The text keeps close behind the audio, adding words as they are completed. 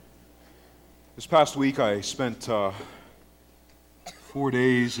This past week I spent 4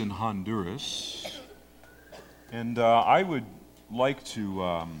 days in Honduras, and I would like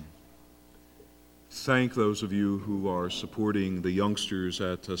to thank those of you who are supporting the youngsters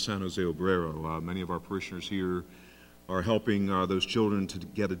at San Jose Obrero. Many of our parishioners here are helping those children to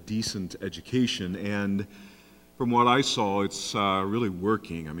get a decent education, and from what I saw, it's really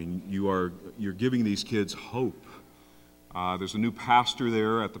working. I mean, you're giving these kids hope. There's a new pastor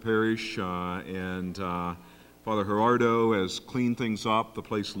there at the parish, and Father Gerardo has cleaned things up. The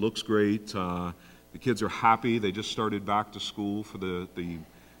place looks great. The kids are happy. They just started back to school for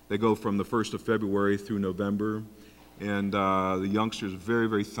they go from the 1st of February through November. And the youngsters are very,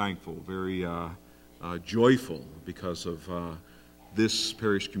 very thankful, very joyful because of this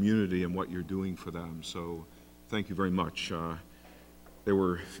parish community and what you're doing for them. So thank you very much. They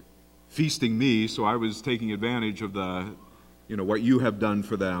were feasting me, so I was taking advantage of what you have done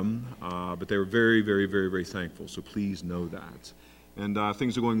for them, but they were very, very, very, very thankful, so please know that. And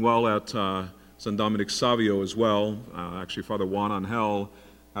things are going well at San Dominic Savio as well. Actually, Father Juan Angel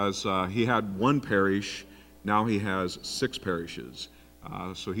he had one parish, now he has 6 parishes.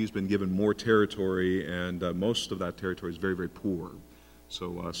 So he's been given more territory, and most of that territory is very, very poor.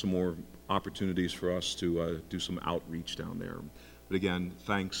 So some more opportunities for us to do some outreach down there. But again,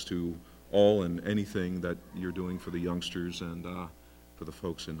 thanks to all and anything that you're doing for the youngsters and for the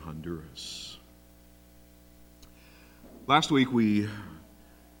folks in Honduras. Last week we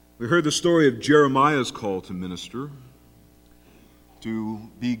heard the story of Jeremiah's call to minister, to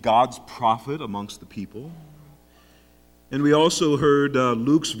be God's prophet amongst the people. And we also heard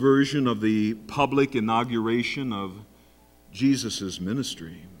Luke's version of the public inauguration of Jesus'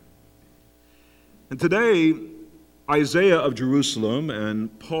 ministry. And today, Isaiah of Jerusalem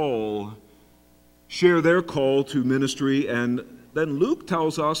and Paul share their call to ministry, and then Luke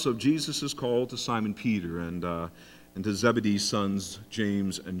tells us of Jesus' call to Simon Peter and to Zebedee's sons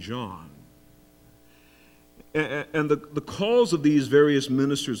James and John. And the calls of these various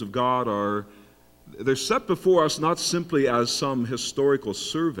ministers of God they're set before us not simply as some historical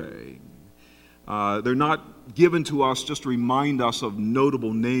survey. They're not given to us just to remind us of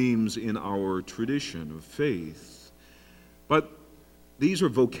notable names in our tradition of faith. But these are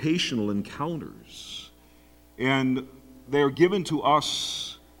vocational encounters, and they're given to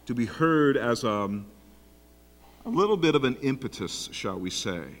us to be heard as a little bit of an impetus, shall we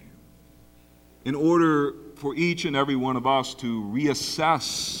say, in order for each and every one of us to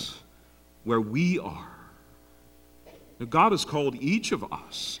reassess where we are. Now, God has called each of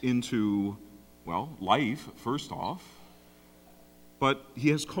us into, life, first off, but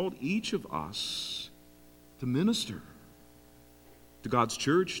He has called each of us to minister to God's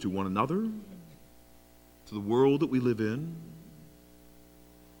church, to one another, to the world that we live in.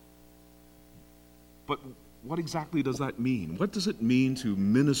 But what exactly does that mean? What does it mean to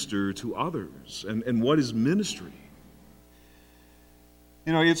minister to others? And what is ministry?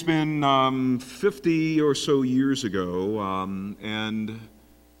 It's been 50 or so years ago, and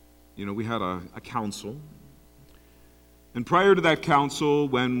we had a council. And prior to that council,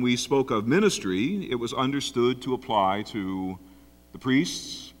 when we spoke of ministry, it was understood to apply to the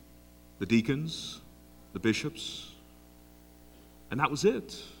priests, the deacons, the bishops, and that was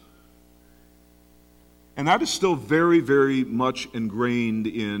it. And that is still very, very much ingrained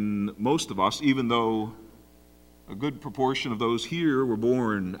in most of us, even though a good proportion of those here were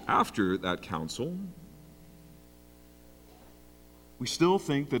born after that council. We still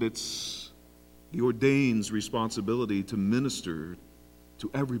think that it's the ordained's responsibility to minister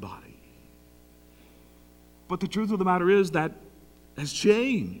to everybody. But the truth of the matter is that has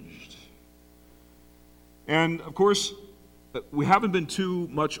changed. And of course, we haven't been too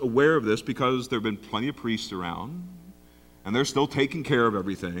much aware of this because there have been plenty of priests around, and they're still taking care of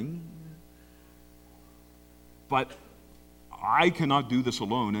everything. But I cannot do this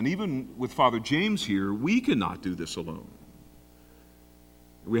alone, and even with Father James here, we cannot do this alone.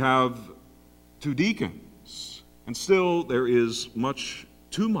 We have 2 deacons, and still there is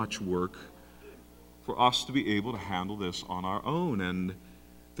too much work for us to be able to handle this on our own, and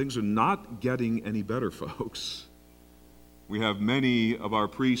things are not getting any better, folks. We have many of our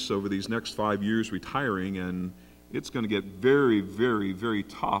priests over these next 5 years retiring, and it's going to get very, very, very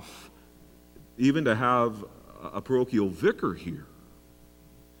tough even to have a parochial vicar here.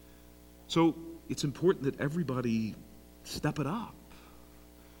 So it's important that everybody step it up.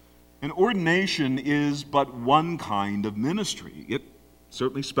 And ordination is but one kind of ministry. It's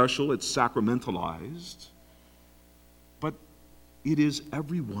certainly special, it's sacramentalized, but it is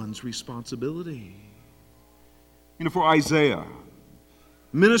everyone's responsibility. For Isaiah,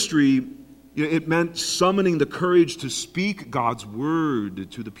 ministry It meant summoning the courage to speak God's word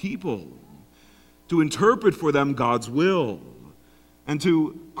to the people, to interpret for them God's will, and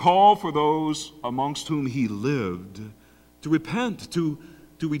to call for those amongst whom he lived to repent, to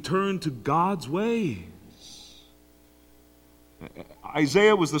return to God's ways.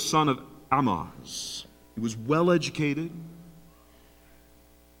 Isaiah was the son of Amoz. He was well educated,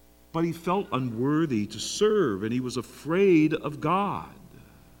 but he felt unworthy to serve, and he was afraid of God.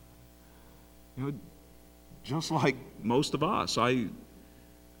 Just like most of us,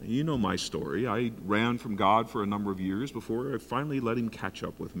 you know my story. I ran from God for a number of years before I finally let him catch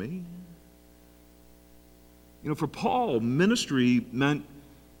up with me. For Paul, ministry meant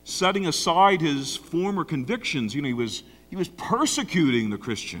setting aside his former convictions. He was persecuting the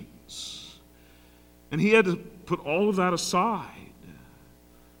Christians, and he had to put all of that aside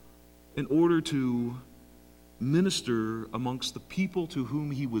in order to minister amongst the people to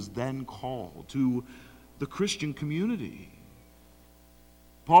whom he was then called, to the Christian community.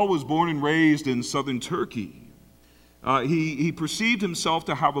 Paul was born and raised in southern Turkey. He perceived himself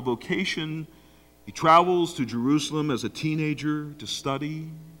to have a vocation. He travels to Jerusalem as a teenager to study.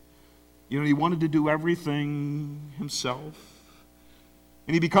 He wanted to do everything himself.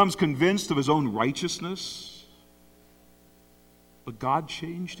 And he becomes convinced of his own righteousness. But God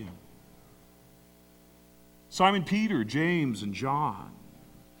changed him. Simon Peter, James, and John.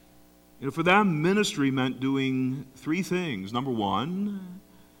 For them, ministry meant doing three things. Number one,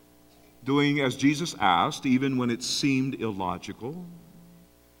 doing as Jesus asked, even when it seemed illogical.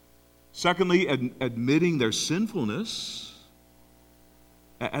 Secondly, admitting their sinfulness.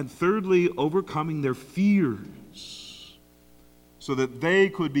 And thirdly, overcoming their fears so that they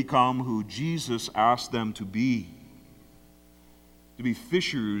could become who Jesus asked them to be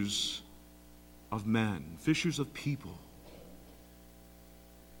fishers of men, fishers of people.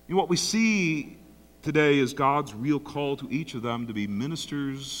 What we see today is God's real call to each of them to be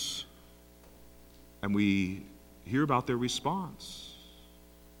ministers, and we hear about their response.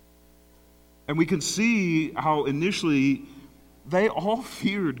 And we can see how initially they all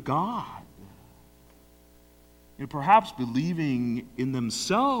feared God, perhaps believing in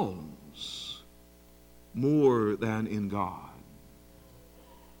themselves more than in God.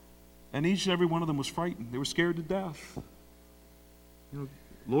 And each and every one of them was frightened. They were scared to death.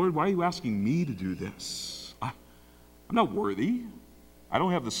 Lord, why are you asking me to do this? I'm not worthy. I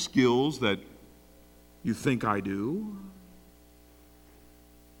don't have the skills that you think I do.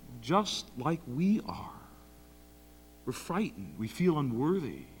 Just like we are. We're frightened. We feel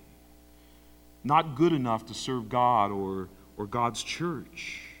unworthy. Not good enough to serve God or God's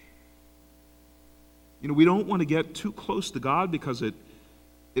church. We don't want to get too close to God because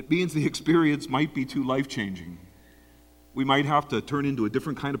it means the experience might be too life-changing. We might have to turn into a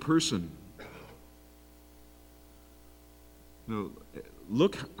different kind of person.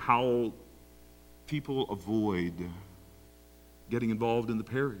 Look how people avoid getting involved in the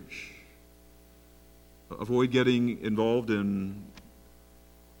parish. Avoid getting involved in,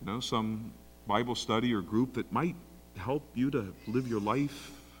 some Bible study or group that might help you to live your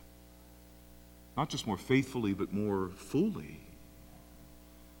life not just more faithfully, but more fully.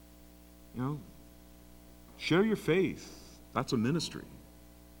 Share your faith. That's a ministry.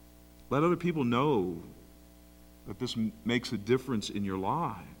 Let other people know that this makes a difference in your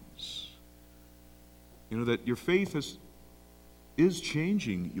lives. That your faith is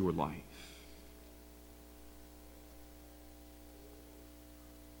changing your life.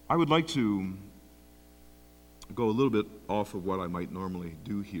 I would like to go a little bit off of what I might normally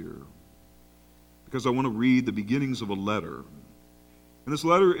do here, because I want to read the beginnings of a letter. And this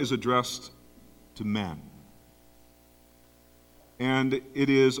letter is addressed to men. And it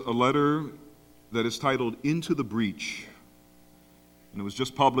is a letter that is titled Into the Breach. And it was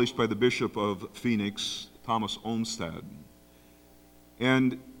just published by the Bishop of Phoenix, Thomas Olmsted.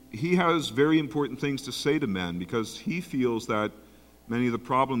 And he has very important things to say to men, because he feels that many of the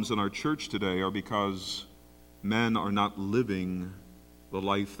problems in our church today are because men are not living the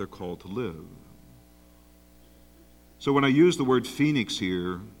life they're called to live. So when I use the word Phoenix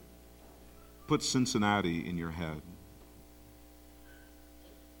here, put Cincinnati in your head.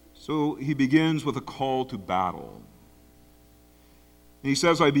 So he begins with a call to battle. And he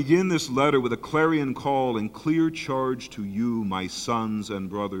says, I begin this letter with a clarion call and clear charge to you, my sons and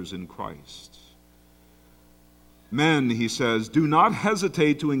brothers in Christ. Men, he says, do not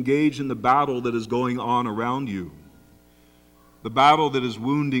hesitate to engage in the battle that is going on around you. The battle that is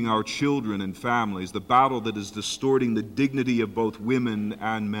wounding our children and families, the battle that is distorting the dignity of both women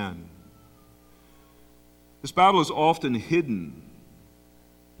and men. This battle is often hidden,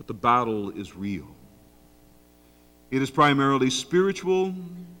 but the battle is real. It is primarily spiritual,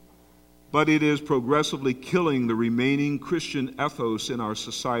 but it is progressively killing the remaining Christian ethos in our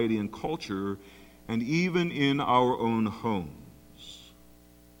society and culture, and even in our own homes.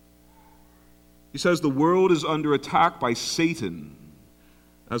 He says the world is under attack by Satan,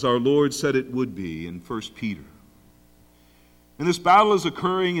 as our Lord said it would be in 1 Peter. And this battle is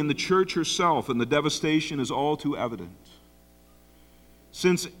occurring in the church herself, and the devastation is all too evident.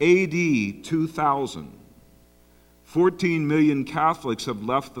 Since AD 2000, 14 million Catholics have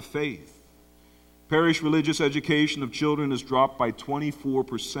left the faith. Parish religious education of children has dropped by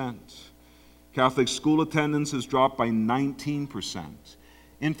 24%. Catholic school attendance has dropped by 19%.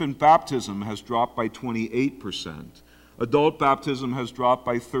 Infant baptism has dropped by 28%. Adult baptism has dropped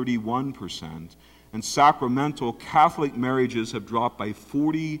by 31%. And sacramental Catholic marriages have dropped by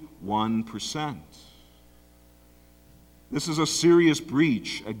 41%. This is a serious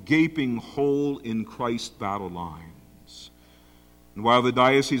breach, a gaping hole in Christ's battle lines. And while the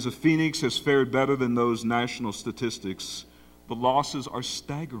Diocese of Phoenix has fared better than those national statistics, the losses are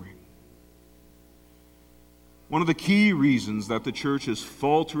staggering. One of the key reasons that the church is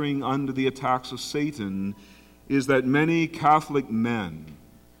faltering under the attacks of Satan is that many Catholic men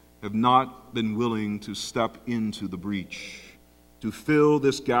have not been willing to step into the breach, to fill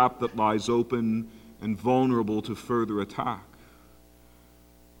this gap that lies open and vulnerable to further attack.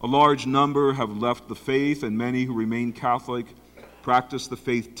 A large number have left the faith, and many who remain Catholic practice the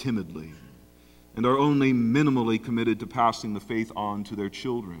faith timidly and are only minimally committed to passing the faith on to their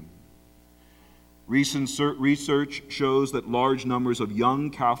children. Recent research shows that large numbers of young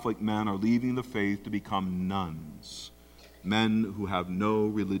Catholic men are leaving the faith to become nuns, men who have no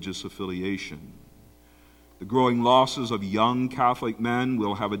religious affiliation. The growing losses of young Catholic men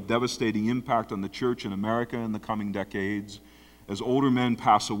will have a devastating impact on the church in America in the coming decades as older men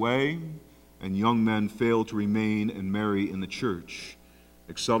pass away and young men fail to remain and marry in the church,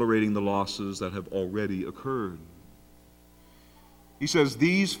 accelerating the losses that have already occurred. He says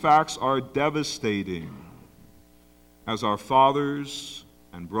these facts are devastating as our fathers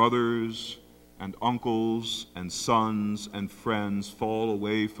and brothers and uncles and sons and friends fall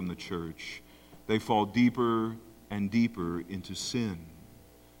away from the church. They fall deeper and deeper into sin,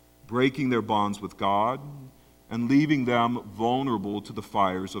 breaking their bonds with God and leaving them vulnerable to the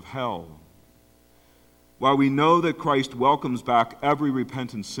fires of hell. While we know that Christ welcomes back every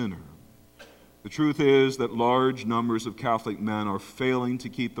repentant sinner, the truth is that large numbers of Catholic men are failing to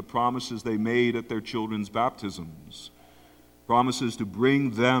keep the promises they made at their children's baptisms, promises to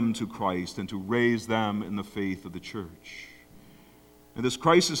bring them to Christ and to raise them in the faith of the church. And this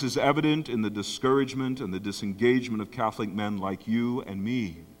crisis is evident in the discouragement and the disengagement of Catholic men like you and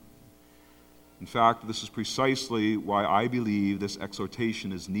me. In fact, this is precisely why I believe this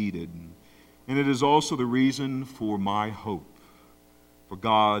exhortation is needed. And it is also the reason for my hope. For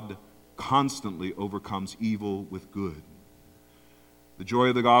God constantly overcomes evil with good. The joy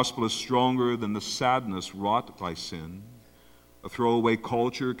of the gospel is stronger than the sadness wrought by sin. A throwaway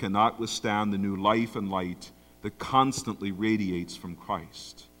culture cannot withstand the new life and light that constantly radiates from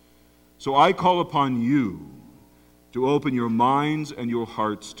Christ. So I call upon you to open your minds and your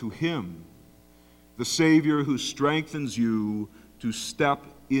hearts to Him, the Savior who strengthens you to step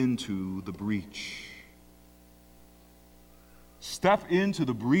into the breach. Step into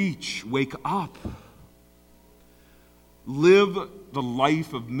the breach. Wake up. Live the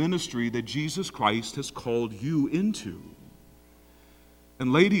life of ministry that Jesus Christ has called you into.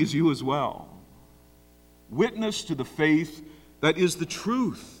 And ladies, you as well. Witness to the faith that is the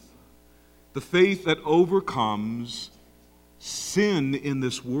truth, the faith that overcomes sin in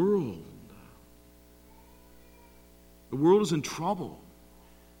this world. The world is in trouble.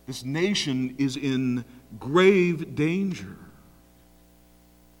 This nation is in grave danger.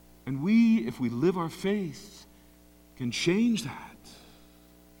 And we, if we live our faith, can change that.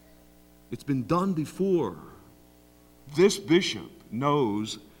 It's been done before. This bishop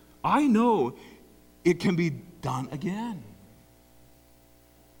knows, I know, it can be done again.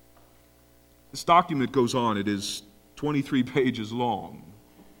 This document goes on. It is 23 pages long.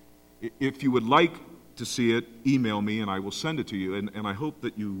 If you would like to see it, email me and I will send it to you. And I hope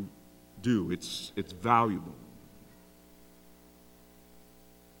that you do. It's valuable.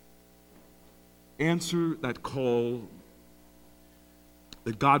 Answer that call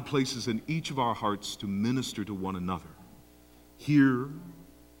that God places in each of our hearts to minister to one another. Here,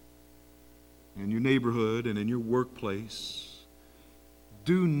 in your neighborhood and in your workplace.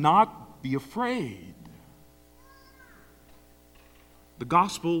 Do not be afraid. The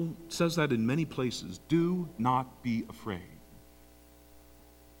gospel says that in many places. Do not be afraid.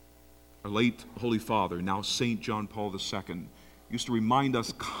 our late Holy Father, now St. John Paul II, used to remind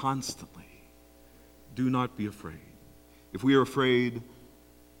us constantly, do not be afraid. If we are afraid,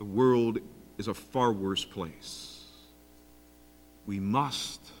 the world is a far worse place. We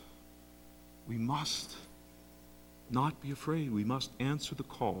must not be afraid. We must answer the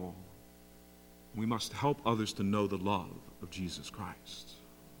call. We must help others to know the love of Jesus Christ.